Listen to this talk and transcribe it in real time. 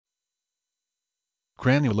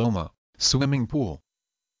Granuloma, swimming pool.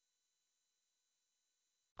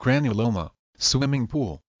 Granuloma, swimming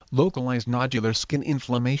pool. Localized nodular skin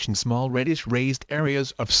inflammation. Small reddish raised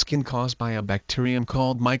areas of skin caused by a bacterium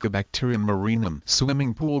called Mycobacterium marinum.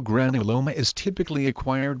 Swimming pool granuloma is typically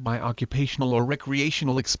acquired by occupational or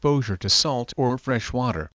recreational exposure to salt or fresh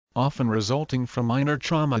water, often resulting from minor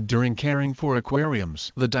trauma during caring for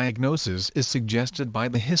aquariums. The diagnosis is suggested by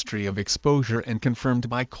the history of exposure and confirmed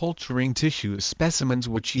by culturing tissue specimens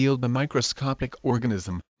which yield a microscopic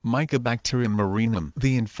organism, Mycobacterium marinum.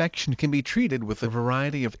 The infection can be treated with a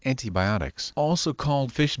variety of antibiotics, also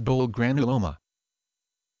called fishbowl granuloma.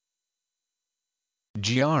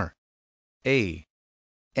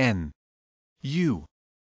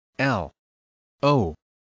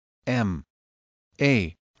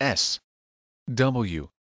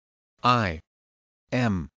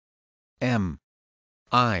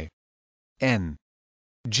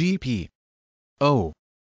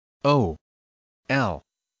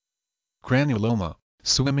 Granuloma,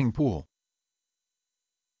 swimming pool.